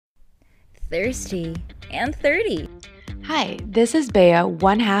thirsty, and 30. Hi, this is Bea,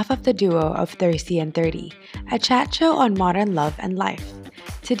 one half of the duo of Thirsty and 30, a chat show on modern love and life.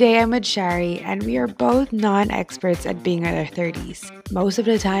 Today I'm with Shari, and we are both non experts at being in our 30s. Most of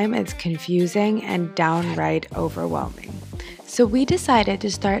the time, it's confusing and downright overwhelming. So we decided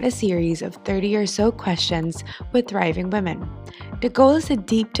to start a series of 30 or so questions with thriving women. The goal is to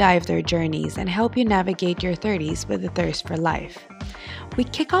deep dive their journeys and help you navigate your 30s with a thirst for life. We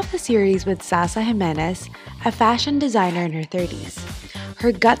kick off the series with Sasa Jimenez, a fashion designer in her 30s.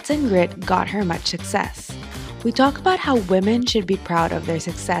 Her guts and grit got her much success. We talk about how women should be proud of their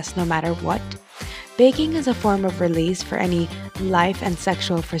success no matter what. Baking is a form of release for any life and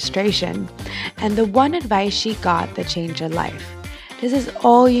sexual frustration, and the one advice she got that changed her life. This is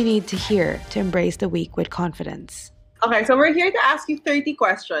all you need to hear to embrace the week with confidence. Okay, so we're here to ask you 30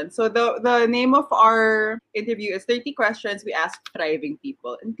 questions. So the name of our interview is 30 Questions We Ask Thriving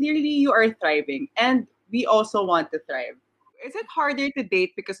People. And clearly you are thriving, and we also want to thrive. Is it harder to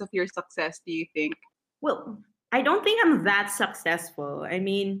date because of your success, do you think? Well, I don't think I'm that successful. I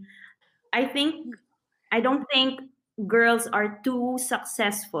don't think girls are too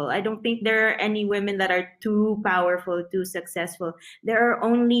successful. I don't think there are any women that are too powerful, too successful. There are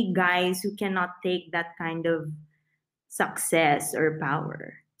only guys who cannot take that kind of success or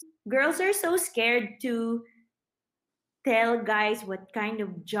power. Girls are so scared to tell guys what kind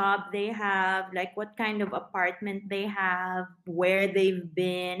of job they have, like what kind of apartment they have, where they've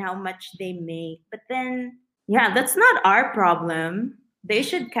been, how much they make. But then, yeah, that's not our problem. They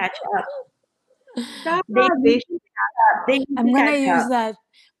should catch up. They should catch up. They should I'm gonna catch use up. that.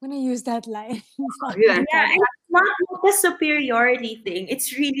 I'm gonna use that line. Yeah. Yeah, it's not like a superiority thing.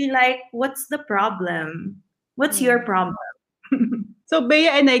 It's really like, what's the problem? What's your problem? So Bea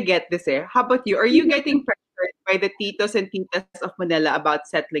and I get this eh. How about you? Are you getting pressured by the titos and titas of Manila about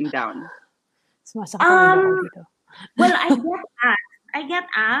settling down? Sumasakit talaga ako dito. Well, I get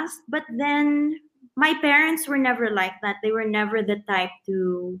asked, but then my parents were never like that. They were never the type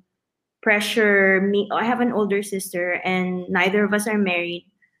to pressure me. I have an older sister, and neither of us are married.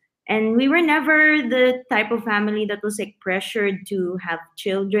 And we were never the type of family that was like pressured to have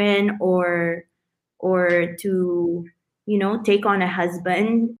children or to, take on a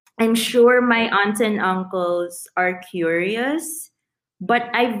husband. I'm sure my aunts and uncles are curious, but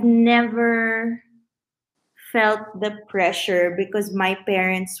I've never felt the pressure because my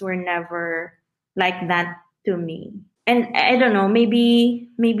parents were never like that to me. And I don't know, maybe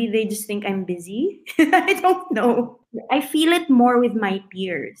they just think I'm busy. I don't know. I feel it more with my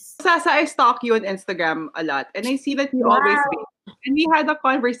peers. Sasa, I stalk you on Instagram a lot, and I see that you always bake. And we had a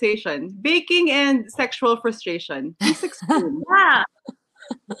conversation, baking and sexual frustration. Please explain.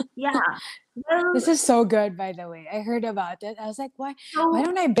 Yeah. Well, This is so good, by the way. I heard about it. I was like, why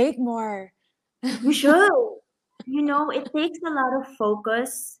don't I bake more? you should. It takes a lot of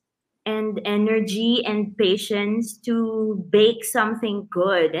focus and energy and patience to bake something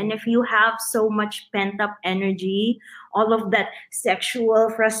good. And if you have so much pent up energy, all of that sexual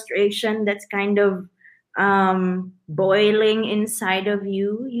frustration that's kind of boiling inside of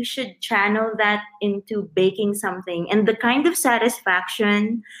you, you should channel that into baking something. And the kind of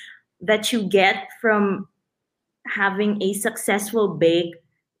satisfaction that you get from having a successful bake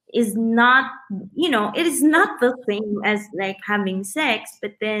is not, it is not the same as like having sex,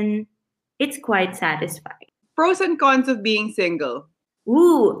 but then it's quite satisfying. Pros and cons of being single.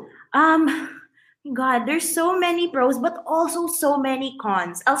 Ooh, God, there's so many pros, but also so many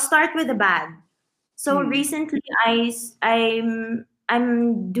cons. I'll start with the bad. So recently,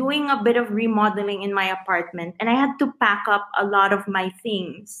 I'm doing a bit of remodeling in my apartment, and I had to pack up a lot of my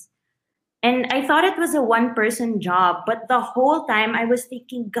things. And I thought it was a one-person job, but the whole time I was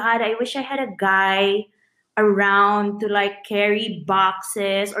thinking, God, I wish I had a guy around to like carry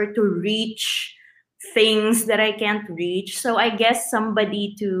boxes or to reach things that I can't reach. So I guess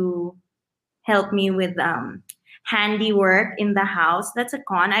somebody to help me with handiwork in the house. That's a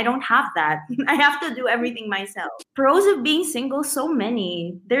con. I don't have that. I have to do everything myself. Pros of being single, so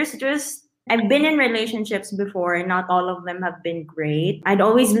many. I've been in relationships before, not all of them have been great. I'd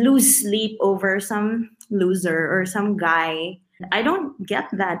always lose sleep over some loser or some guy. I don't get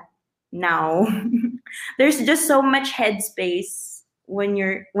that now. There's just so much headspace when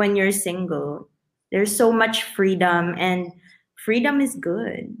you're single. There's so much freedom, and freedom is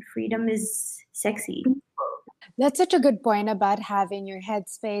good. Freedom is sexy. That's such a good point about having your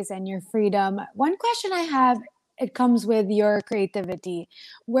headspace and your freedom. One question I have, it comes with your creativity.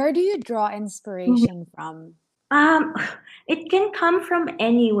 Where do you draw inspiration from? It can come from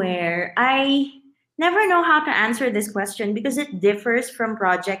anywhere. I never know how to answer this question because it differs from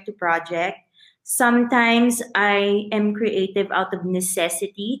project to project. Sometimes I am creative out of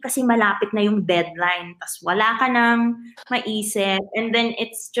necessity kasi malapit na yung deadline. Tas wala ka nang maisip. And then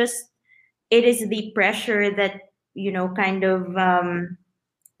it is the pressure that, kind of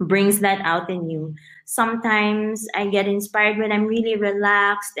brings that out in you. Sometimes I get inspired when I'm really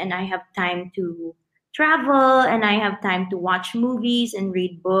relaxed and I have time to travel and I have time to watch movies and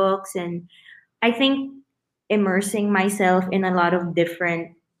read books. And I think immersing myself in a lot of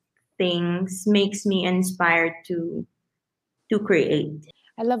different things makes me inspired to create.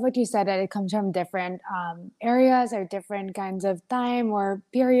 I love what you said that it comes from different areas or different kinds of time or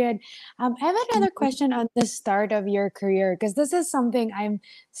period. I have another question on the start of your career because this is something I'm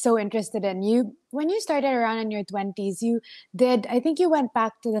so interested in. You, when you started around in your 20s, you did, I think you went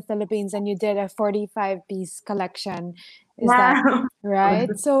back to the Philippines and you did a 45-piece collection. Is that Wow.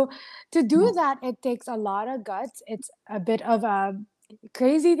 right? So to do that, it takes a lot of guts. It's a bit of a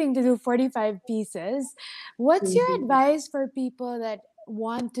crazy thing to do 45 pieces. What's your advice for people that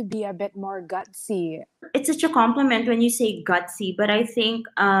want to be a bit more gutsy? It's such a compliment when you say gutsy, but I think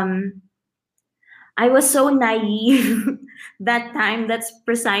I was so naive that time. That's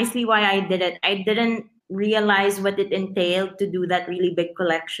precisely why I did it. I didn't realize what it entailed to do that really big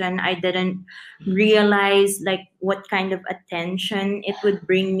collection. I didn't realize like what kind of attention it would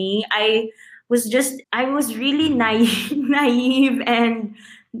bring me. I was really naive, naive, and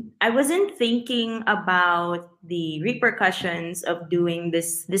I wasn't thinking about the repercussions of doing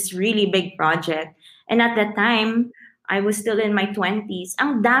this really big project. And at that time, I was still in my 20s.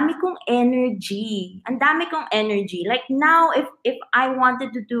 Ang dami kong energy. Ang dami kong energy. Like now, if I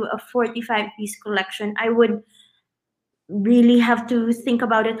wanted to do a 45-piece collection, I would really have to think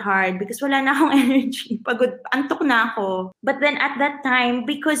about it hard because wala na akong energy. Pagod, antok na ako. But then at that time,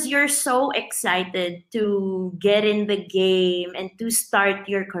 because you're so excited to get in the game and to start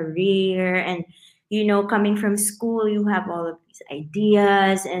your career and, coming from school, you have all of these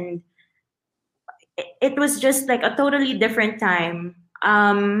ideas and it was just like a totally different time.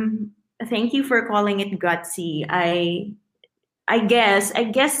 Thank you for calling it gutsy. I guess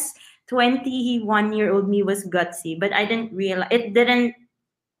 21-year-old me was gutsy, but I didn't realize it didn't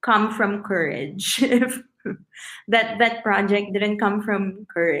come from courage. that project didn't come from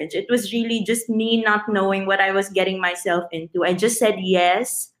courage. It was really just me not knowing what I was getting myself into. I just said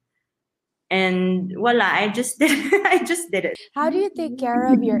yes. And voila, I just did I just did it. How do you take care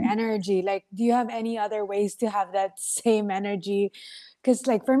of your energy? Like, do you have any other ways to have that same energy? Because,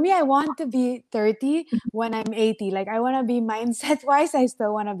 like, for me, I want to be 30 when I'm 80. Like, I want to be mindset wise, I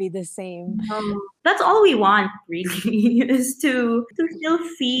still want to be the same. That's all we want, really, is to still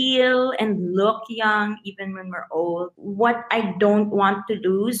feel and look young even when we're old. What I don't want to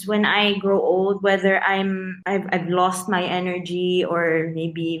lose when I grow old, whether I've lost my energy or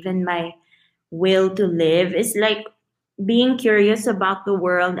maybe even my will to live, is like being curious about the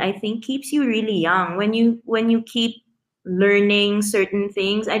world. I think keeps you really young when you keep learning certain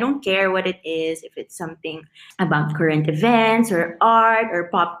things. I don't care what it is, if it's something about current events or art or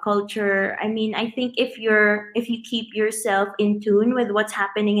pop culture. I mean, I think if you keep yourself in tune with what's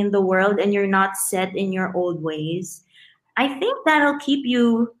happening in the world and you're not set in your old ways, I think that'll keep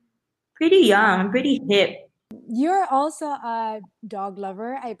you pretty young, pretty hip. You're also a dog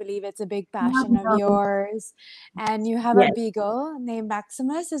lover. I believe it's a big passion of yours. And you have a Yes. beagle named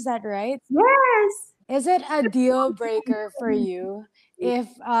Maximus. Is that right? Yes. Is it a deal breaker for you if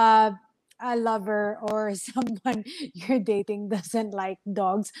a lover or someone you're dating doesn't like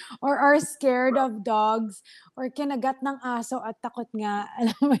dogs or are scared of dogs or kinagat ng aso at takot nga?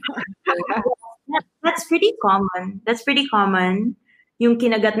 Alam mo yun? That's pretty common. That's pretty common. Yung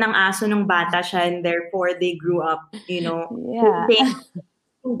kinagat ng aso ng bata siya and therefore they grew up, Yeah. hating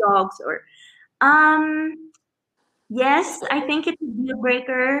dogs or yes, I think it's a deal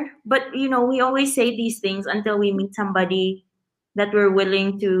breaker. But we always say these things until we meet somebody that we're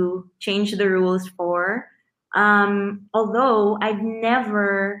willing to change the rules for. Although I've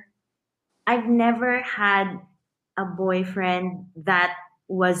never had a boyfriend that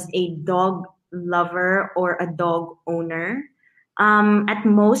was a dog lover or a dog owner. At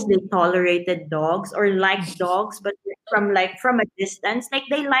most they tolerated dogs or liked dogs, but from a distance. Like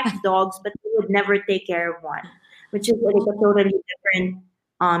they like dogs, but they would never take care of one, which is like a totally different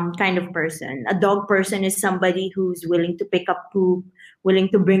kind of person. A dog person is somebody who's willing to pick up poop, willing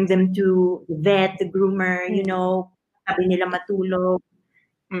to bring them to the vet, the groomer, sabi nila matulog.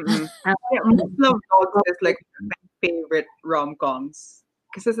 Mm-mm. Most Love Dogs is like my favorite rom-coms.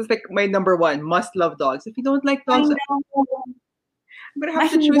 Because this is like my number one, Must Love Dogs. If you don't like I dogs, know. I'm gonna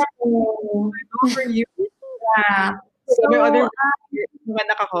have to choose Mahirap. dog or you. Yeah. So, my other So, yung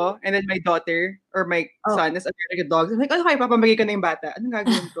anak ako, and then my daughter or my oh, son is allergic to dogs. I'm like, ano kaya papamagay ko na yung bata? Anong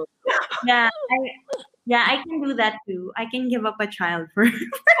gagawin ko? yeah, I can do that too. I can give up a child for a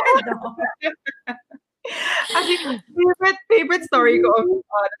dog. Actually, favorite story ko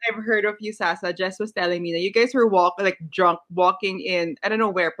that I've heard of you, Sasa. Jess was telling me that you guys were drunk walking in, I don't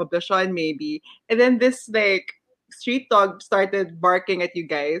know where, Poblacion maybe, and then this like street dog started barking at you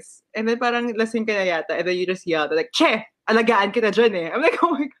guys, and then parang lasing ka na yata, and then you just yelled like, "Che, alagaan kita dyan eh." I'm like,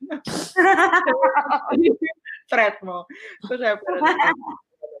 oh my god, threat mo. So syempre,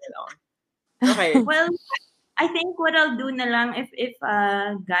 okay. Well, I think what I'll do na lang if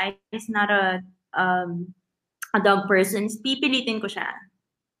guy is not a dog person, pipilitin ko siya.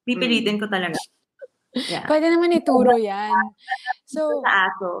 Pipilitin ko talaga. Yeah. Pwede naman ituro yan. So, Sa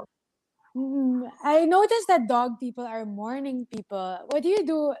aso. I noticed that dog people are morning people. What do you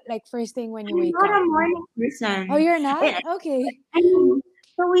do like first thing when you I'm wake not a up? morning person. Oh, you're not? Eh, Okay. I mean,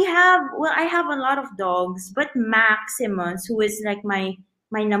 so I have a lot of dogs, but Maximus, who is like my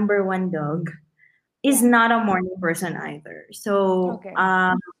number one dog, is not a morning person either. So Okay.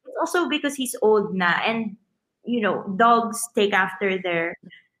 it's also because he's old na, and dogs take after their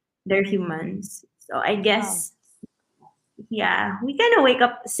humans. So I guess yeah, we kind of wake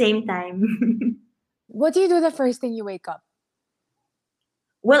up same time. What do you do the first thing you wake up?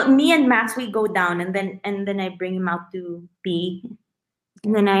 Well, me and Max, we go down, and then I bring him out to pee,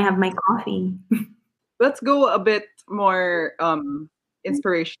 and then I have my coffee. Let's go a bit more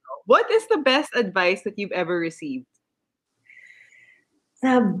inspirational. What is the best advice that you've ever received?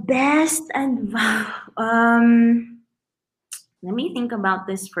 The best advice. Let me think about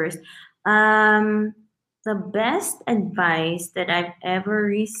this first. The best advice that I've ever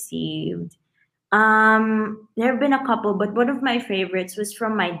received. There have been a couple, but one of my favorites was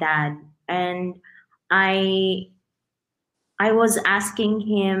from my dad, and I was asking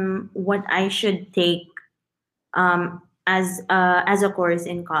him what I should take as a course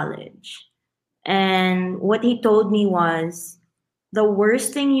in college, and what he told me was, the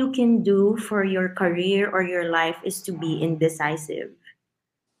worst thing you can do for your career or your life is to be indecisive.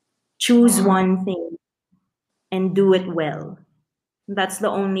 Choose one thing and do it well. That's the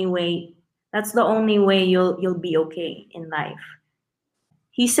only way. That's the only way you'll be okay in life.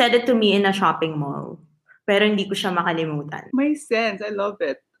 He said it to me in a shopping mall, pero hindi ko siya makalimutan. My sense, I love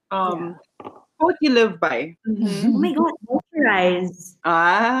it. What you live by? Oh my God, moisturize.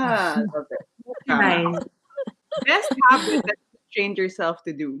 I love it. Moisturize. Best habit that you trained yourself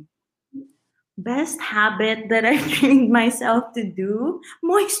to do. Best habit that I trained myself to do,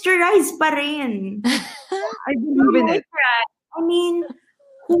 moisturize pa rin. I Love in it. I mean,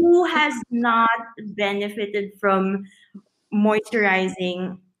 who has not benefited from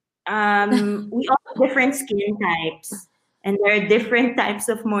moisturizing? We all have different skin types, and there are different types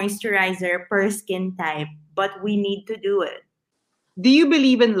of moisturizer per skin type, but we need to do it. Do you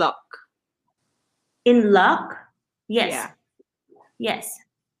believe in luck? In luck? Yes. Yeah. Yes.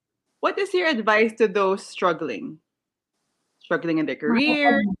 What is your advice to those struggling in their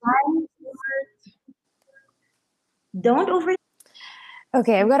career? Don't over.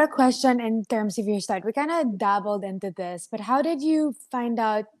 Okay, I've got a question in terms of your start. We kind of dabbled into this, but how did you find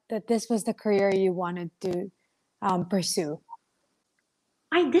out that this was the career you wanted to pursue?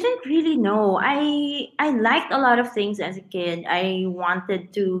 I didn't really know. I liked a lot of things as a kid. I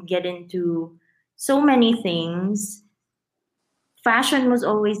wanted to get into so many things. Fashion was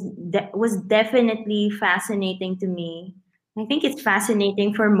definitely fascinating to me. I think it's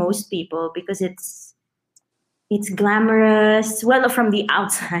fascinating for most people because it's glamorous. Well, from the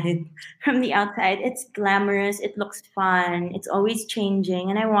outside, it's glamorous. It looks fun. It's always changing,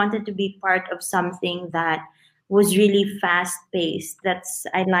 and I wanted to be part of something that was really fast paced.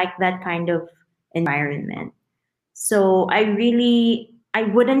 I like that kind of environment. So I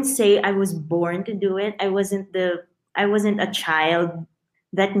wouldn't say I was born to do it. I wasn't a child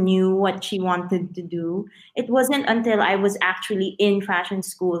that knew what she wanted to do. It wasn't until I was actually in fashion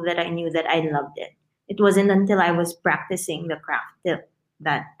school that I knew that I loved it. It wasn't until I was practicing the craft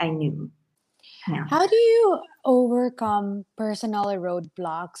that I knew. Yeah. How do you overcome personal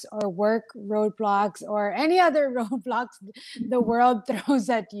roadblocks or work roadblocks or any other roadblocks the world throws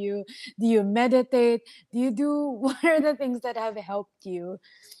at you? Do you meditate? What are the things that have helped you?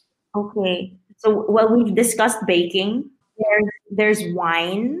 Okay. So, we've discussed baking. There's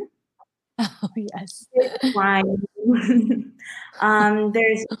wine. Oh, yes. There's wine.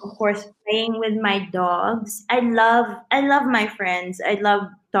 There's, of course, playing with my dogs. I love my friends. I love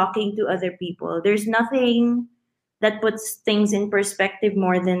talking to other people. There's nothing that puts things in perspective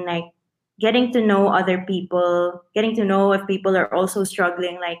more than like getting to know other people, getting to know if people are also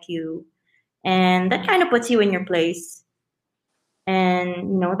struggling like you. And that kind of puts you in your place.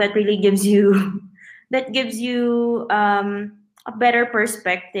 And that really gives you that gives you a better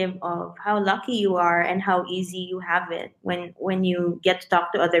perspective of how lucky you are and how easy you have it when you get to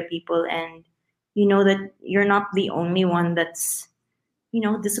talk to other people, and you know that you're not the only one that's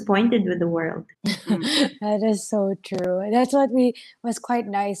disappointed with the world. That is so true. That's what we was quite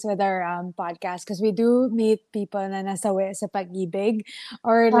nice with our podcast because we do meet people na nasawi sa pag-ibig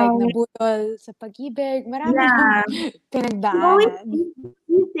or like Oh, nabutol sa pag-ibig. Marami ng yeah. You always pinagdaanan.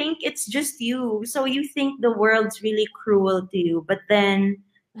 think it's just you. So you think the world's really cruel to you. But then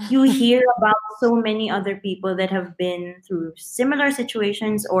you hear about so many other people that have been through similar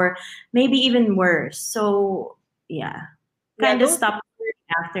situations or maybe even worse. So yeah, Yeah, kind of those stop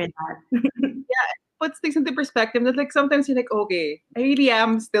after that. puts things into perspective. That like sometimes you're like, okay, I really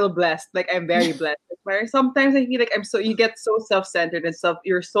am still blessed. Like I'm very blessed. Where sometimes I feel like you get so self-centered and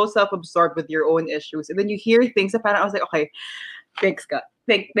you're so self-absorbed with your own issues, and then you hear things that I was like, okay, thanks God,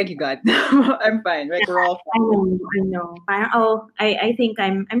 thank you God, I'm fine. Like we're all I know. Parang, I think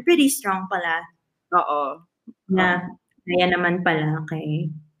I'm pretty strong pala. fine. Uh-oh. Na, kaya naman pala, okay.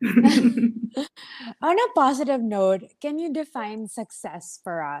 On a positive note, can you define success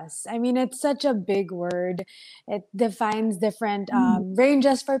for us? I mean, it's such a big word. It defines different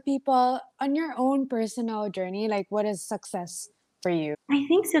ranges for people. On your own personal journey, like what is success for you? I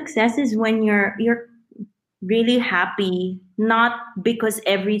think success is when you're really happy, not because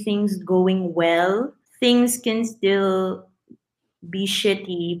everything's going well. Things can still be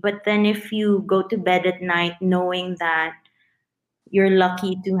shitty, but then if you go to bed at night knowing that you're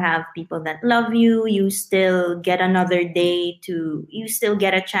lucky to have people that love you, you still get you still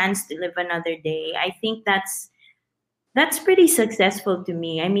get a chance to live another day. I think that's pretty successful to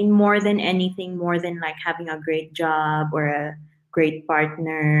me. I mean, more than anything, more than like having a great job or a great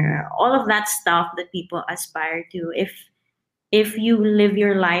partner, all of that stuff that people aspire to. If you live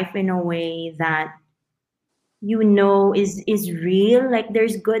your life in a way that is real, like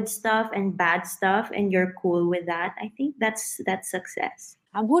there's good stuff and bad stuff, and you're cool with that, I think that's success.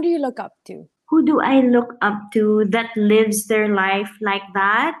 Who do you look up to? Who do I look up to that lives their life like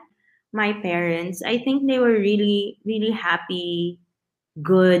that? My parents. I think they were really, really happy,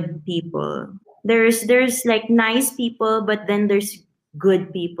 good people. There's like nice people, but then there's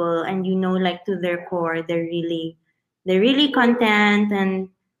good people, and like to their core, they're really content, and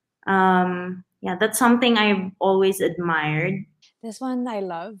yeah, that's something I've always admired. This one I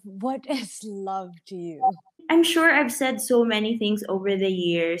love. What is love to you? I'm sure I've said so many things over the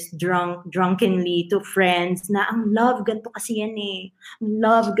years, drunkenly to friends, na ang love, ganito kasi yan eh. Ang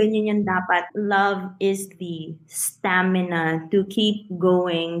love, ganyan yan dapat. Love is the stamina to keep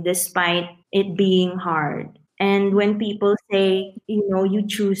going despite it being hard. And when people say, you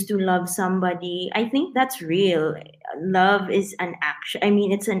choose to love somebody, I think that's real. Love is an action. I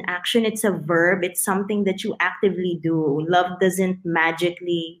mean, it's an action, it's a verb, it's something that you actively do. Love doesn't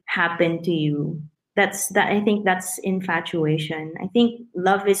magically happen to you. I think that's infatuation. I think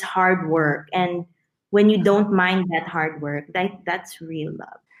love is hard work, and when you don't mind that hard work, that's real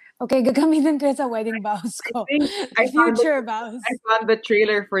love. Okay, gagamitin ko sa wedding vows ko. I found Future vows. I found the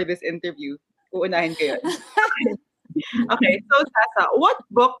trailer for this interview. Uunahin ko yun. Okay, so Sasa, what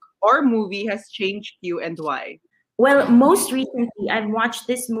book or movie has changed you and why? Well, most recently, I've watched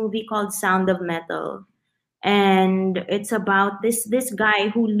this movie called Sound of Metal, and it's about this guy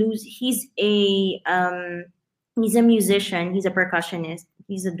he's a musician, he's a percussionist,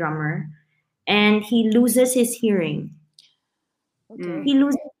 he's a drummer, and he loses his hearing. Okay. He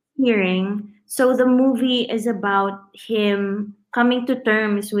loses his hearing, so the movie is about him coming to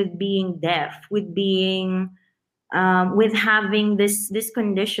terms with being deaf, with being with having this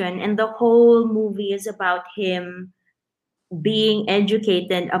condition, and the whole movie is about him being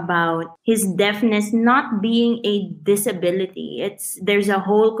educated about his deafness not being a disability. There's a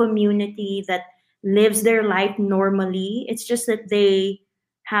whole community that lives their life normally. It's just that they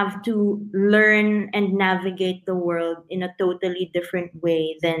have to learn and navigate the world in a totally different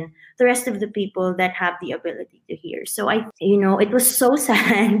way than the rest of the people that have the ability to hear. So it was so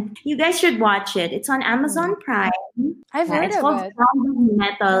sad. You guys should watch it. It's on Amazon Prime. I've heard It's of called it. Sound of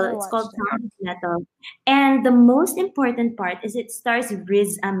Metal. Never It's called watched it. Sound of Metal. And the most important part is it stars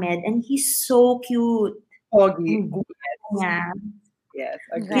Riz Ahmed, and he's so cute. Pogi. Yeah. Yes,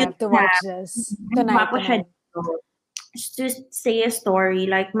 I agree. have to watch this tonight. Guwapo siya dito. to say a story,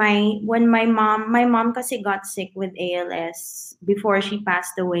 like my mom kasi got sick with ALS before she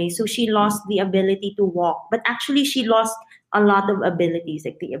passed away, so she lost the ability to walk, but actually she lost a lot of abilities,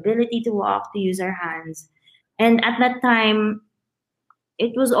 like the ability to walk, to use her hands. And at that time,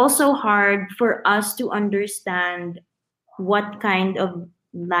 it was also hard for us to understand what kind of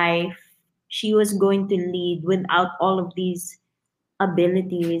life she was going to lead without all of these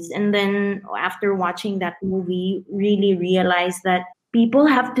abilities. And then after watching that movie, really realized that people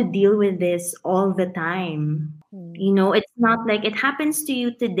have to deal with this all the time. You know, it's not like it happens to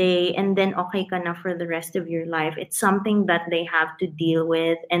you today and then okay ka na for the rest of your life. It's something that they have to deal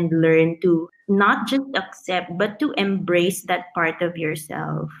with and learn to not just accept, but to embrace that part of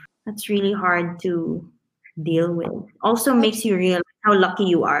yourself. That's really hard to deal with. Also makes you realize how lucky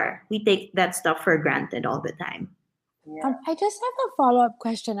you are. We take that stuff for granted all the time. I just have a follow-up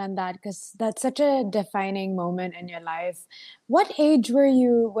question on that because that's such a defining moment in your life. What age were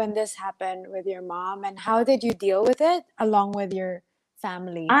you when this happened with your mom, and how did you deal with it along with your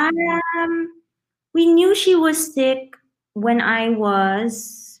family? We knew she was sick when I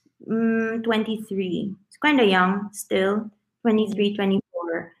was 23. It's kind of young still, 23,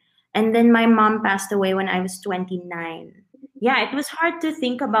 24. And then my mom passed away when I was 29. Yeah, it was hard to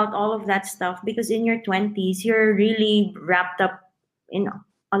think about all of that stuff because in your 20s, you're really wrapped up in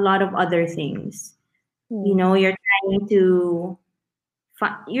a lot of other things. You know, you're trying to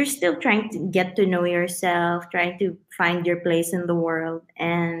you're still trying to get to know yourself, trying to find your place in the world,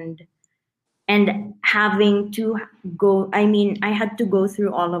 and having to go, I mean, I had to go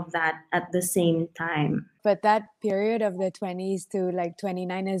through all of that at the same time. But that period of the 20s to like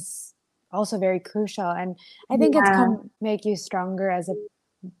 29 is also very crucial, and I think it's come make you stronger as a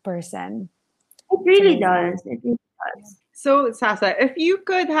person. It really does. It really does. So, Sasa, if you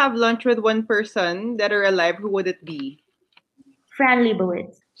could have lunch with one person that are alive, who would it be? Fran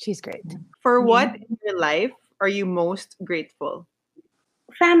Lebowitz. She's great. For what in your life are you most grateful?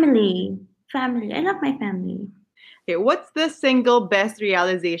 Family. Family. I love my family. Okay, what's the single best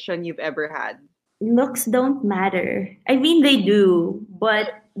realization you've ever had? Looks don't matter. I mean, they do,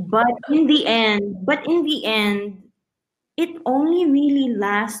 but in the end, it only really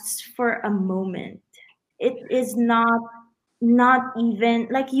lasts for a moment. It is not even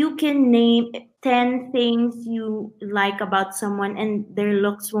like you can name 10 things you like about someone and their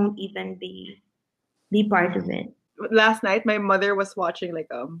looks won't even be part of it. Last night, my mother was watching like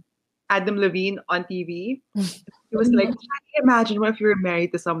Adam Levine on TV. It was like, imagine what if you were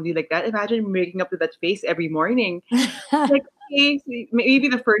married to somebody like that. Imagine waking up to that face every morning. Like, okay, so maybe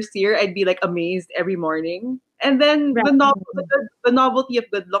the first year I'd be like amazed every morning, and then the novelty of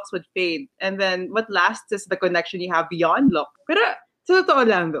good looks would fade, and then what lasts is the connection you have beyond look. Pero sa totoo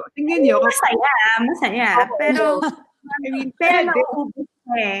lang though, tingnan niyo. Masaya. Pero, I mean, nauubos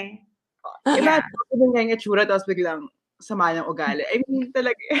eh. Imagine kung yung itsura tapos biglang sama ng ugali. I mean,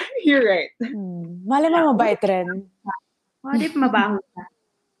 talaga, you're right. Malay mo mabait rin. What if mabaho ka?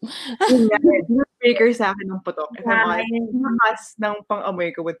 Breaker sa akin ng putok. If I'm makas ng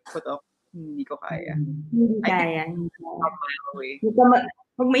pang-amoy ko with putok, hindi ko kaya. Hindi kaya. Huwag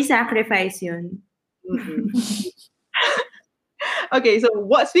mo i-sacrifice yun. Okay, so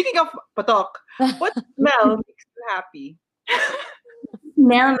speaking of putok, what smell makes you happy?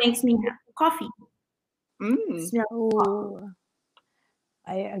 Smell makes me happy. Coffee.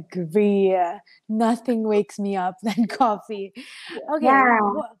 I agree. Nothing wakes me up than coffee. Okay. Yeah,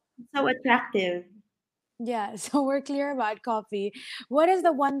 so attractive. Yeah, so we're clear about coffee. What is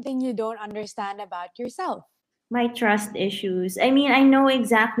the one thing you don't understand about yourself? My trust issues. I mean, I know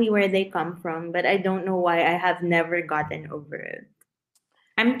exactly where they come from, but I don't know why I have never gotten over it.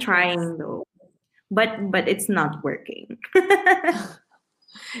 I'm trying though, but it's not working.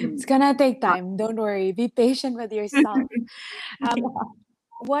 It's gonna take time. Don't worry. Be patient with yourself.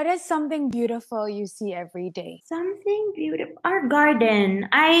 What is something beautiful you see every day? Something beautiful. Our garden.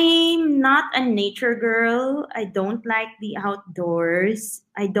 I'm not a nature girl. I don't like the outdoors.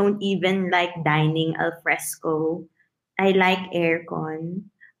 I don't even like dining al fresco. I like aircon.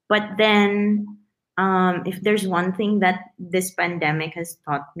 But then, if there's one thing that this pandemic has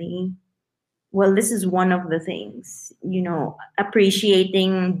taught me, well, this is one of the things,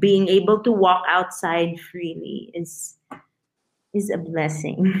 appreciating being able to walk outside freely is a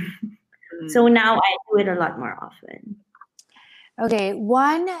blessing. So now I do it a lot more often. Okay,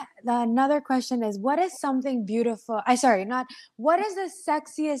 another question is, what is something beautiful? What is the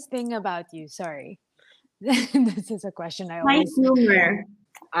sexiest thing about you? Sorry. This is a question I always... My humor.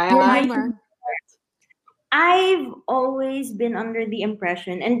 Your humor. I've always been under the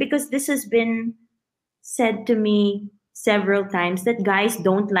impression, and because this has been said to me several times that guys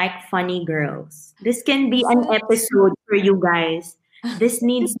don't like funny girls. This can be Is an it? episode for you guys. This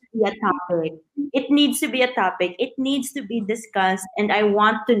needs to be a topic. It needs to be a topic. It needs to be discussed, and I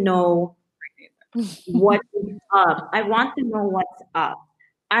want to know what is up. I want to know what's up.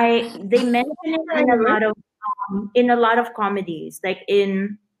 They mention it in a lot of comedies, like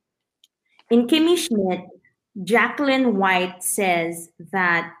in Kimmy Schmidt. Jacqueline White says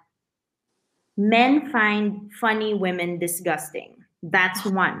that men find funny women disgusting. That's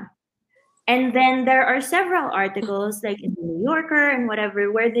one. And then there are several articles, like in the New Yorker and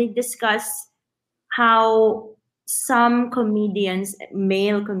whatever, where they discuss how some comedians,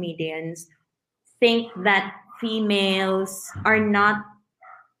 male comedians, think that females are not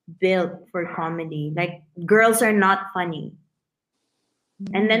built for comedy. Like girls are not funny.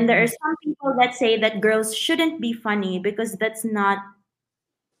 And then there are some people that say that girls shouldn't be funny because that's not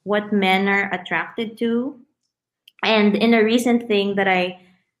what men are attracted to. And in a recent thing that I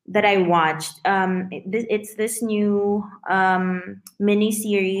watched, it's this new mini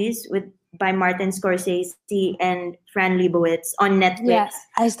series by Martin Scorsese and Fran Lebowitz on Netflix. Yes,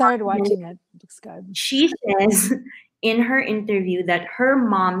 I started watching it. Looks good. She says in her interview that her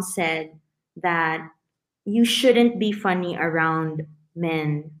mom said that you shouldn't be funny around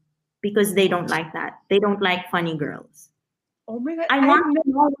men because they don't like that. They don't like funny girls. Oh my God. I want to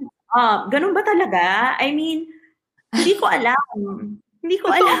know what's up. Ganun ba talaga? I mean, hindi ko alam. Hindi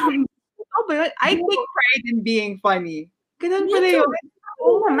ko alam. Oh my God. I take pride in being funny. Ganun Me pala too. yun.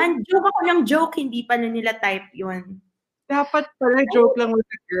 Oo naman, joke ako ng joke, hindi pala nila type yun. Dapat pala joke lang with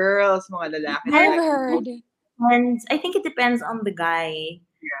the girls, mga lalaki. I've heard. And I think it depends on the guy.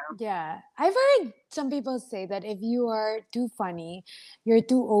 Yeah, I've heard some people say that if you are too funny, you're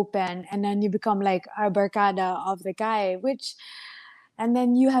too open, and then you become like a barkada of the guy, and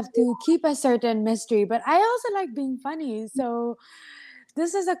then you have to keep a certain mystery. But I also like being funny, so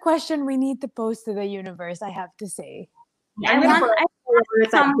this is a question we need to pose to the universe, I have to say. I've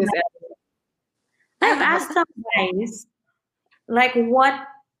asked some guys, like,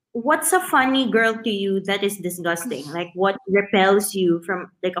 what's a funny girl to you that is disgusting? Like, what repels you from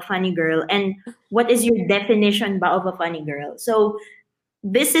like a funny girl, and what is your definition ba of a funny girl? So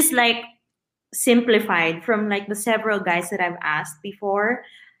this is like simplified from like the several guys that I've asked before.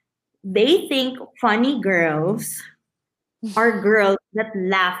 They think funny girls are girls that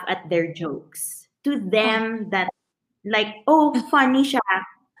laugh at their jokes. To them, that like, oh, funny siya.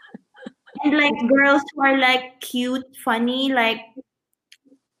 And like girls who are like cute, funny, like,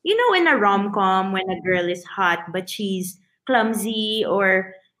 you know, in a rom-com when a girl is hot but she's clumsy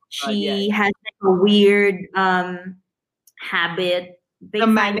or she has like a weird habit. They The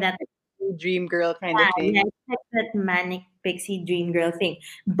find manic that dream girl kind of thing. yeah, it's like that manic pixie dream girl thing.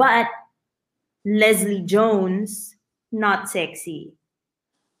 But Leslie Jones, not sexy.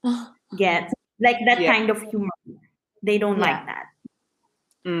 Get like that kind of humor. They don't like that.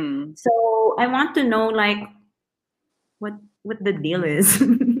 Mm. So I want to know like what the deal is.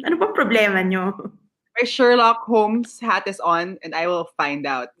 Ano ba problema nyo? My Sherlock Holmes hat is on, and I will find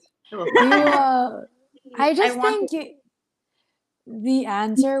out. I just think the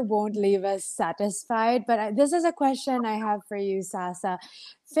answer won't leave us satisfied, but this is a question I have for you, Sasa.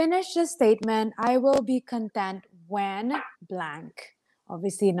 Finish the statement, I will be content when blank.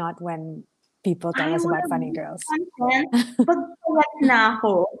 Obviously not when people tell us about funny girls. Pagpayat na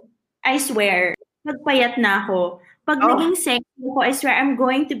ako, I swear, pagpayat na ako, pag naging sexy ako, I swear, I'm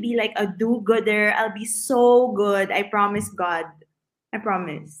going to be like a do-gooder. I'll be so good. I promise God. I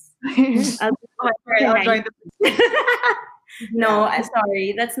promise. I'll join No,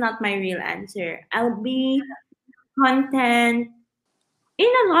 sorry. That's not my real answer. I'll be content.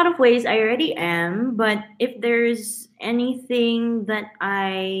 In a lot of ways, I already am. But if there's anything that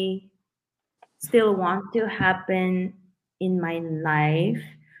I still want to happen in my life,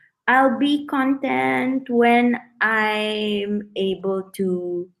 I'll be content when I'm able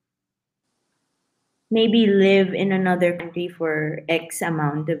to maybe live in another country for X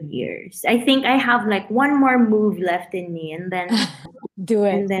amount of years. I think I have like one more move left in me, and then do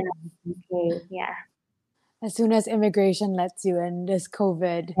it. And then okay, yeah. As soon as immigration lets you and this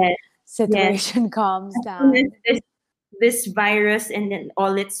COVID situation calms down. This virus and then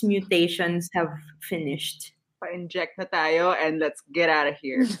all its mutations have finished. Pa-inject na tayo and let's get out of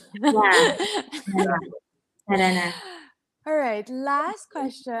here. All right, last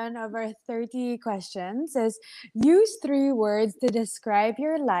question of our 30 questions is use 3 words to describe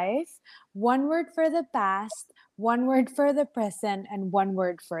your life. 1 word for the past, 1 word for the present, and 1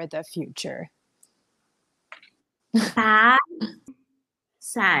 word for the future. Past,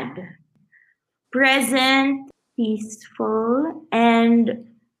 sad. Present, peaceful, and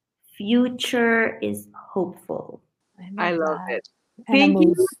future is hopeful. I love that. it. And a Thank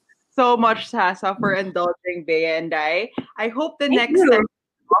you move. so much, Sasa, for indulging Bea and I hope the Thank next you. time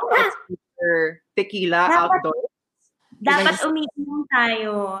it's either tequila Dapat- outdoors. Dapat Guys- umiinom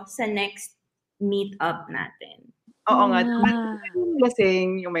tayo sa next meet-up natin. Oo nga. Ah.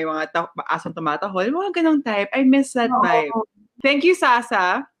 Lasing, yung may mga asong tumatahol, mga ganong type. I miss that Oo. vibe. Thank you,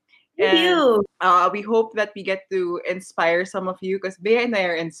 Sasa. Thank And, you. we hope that we get to inspire some of you because Bea and I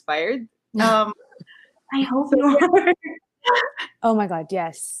are inspired. I hope So, you are. Oh my God,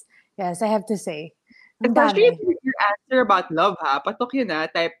 yes. Yes, I have to say. Ang especially dami. your answer about love, ha? Patok yun, ha?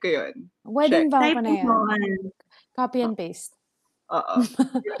 Type ko yun. Wedding vow Type ko na yan. mo on. Copy and paste. Oo.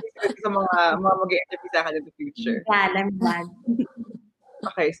 Sa mga mag-i-interview sa akin in the future. Yeah, I'm glad.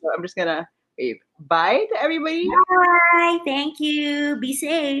 Okay, so I'm just gonna wave. Bye to everybody. Bye. Thank you. Be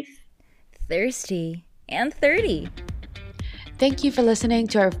safe. Thirsty and 30. Thank you for listening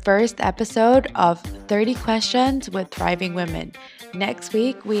to our first episode of 30 Questions with Thriving Women. Next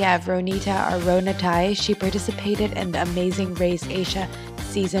week, we have Ronita or Ronatai. She participated in the Amazing Race Asia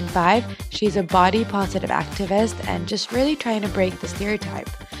Season 5. She's a body positive activist and just really trying to break the stereotype.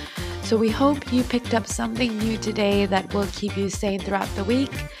 So we hope you picked up something new today that will keep you sane throughout the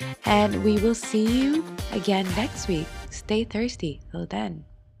week. And we will see you again next week. Stay thirsty. Till then.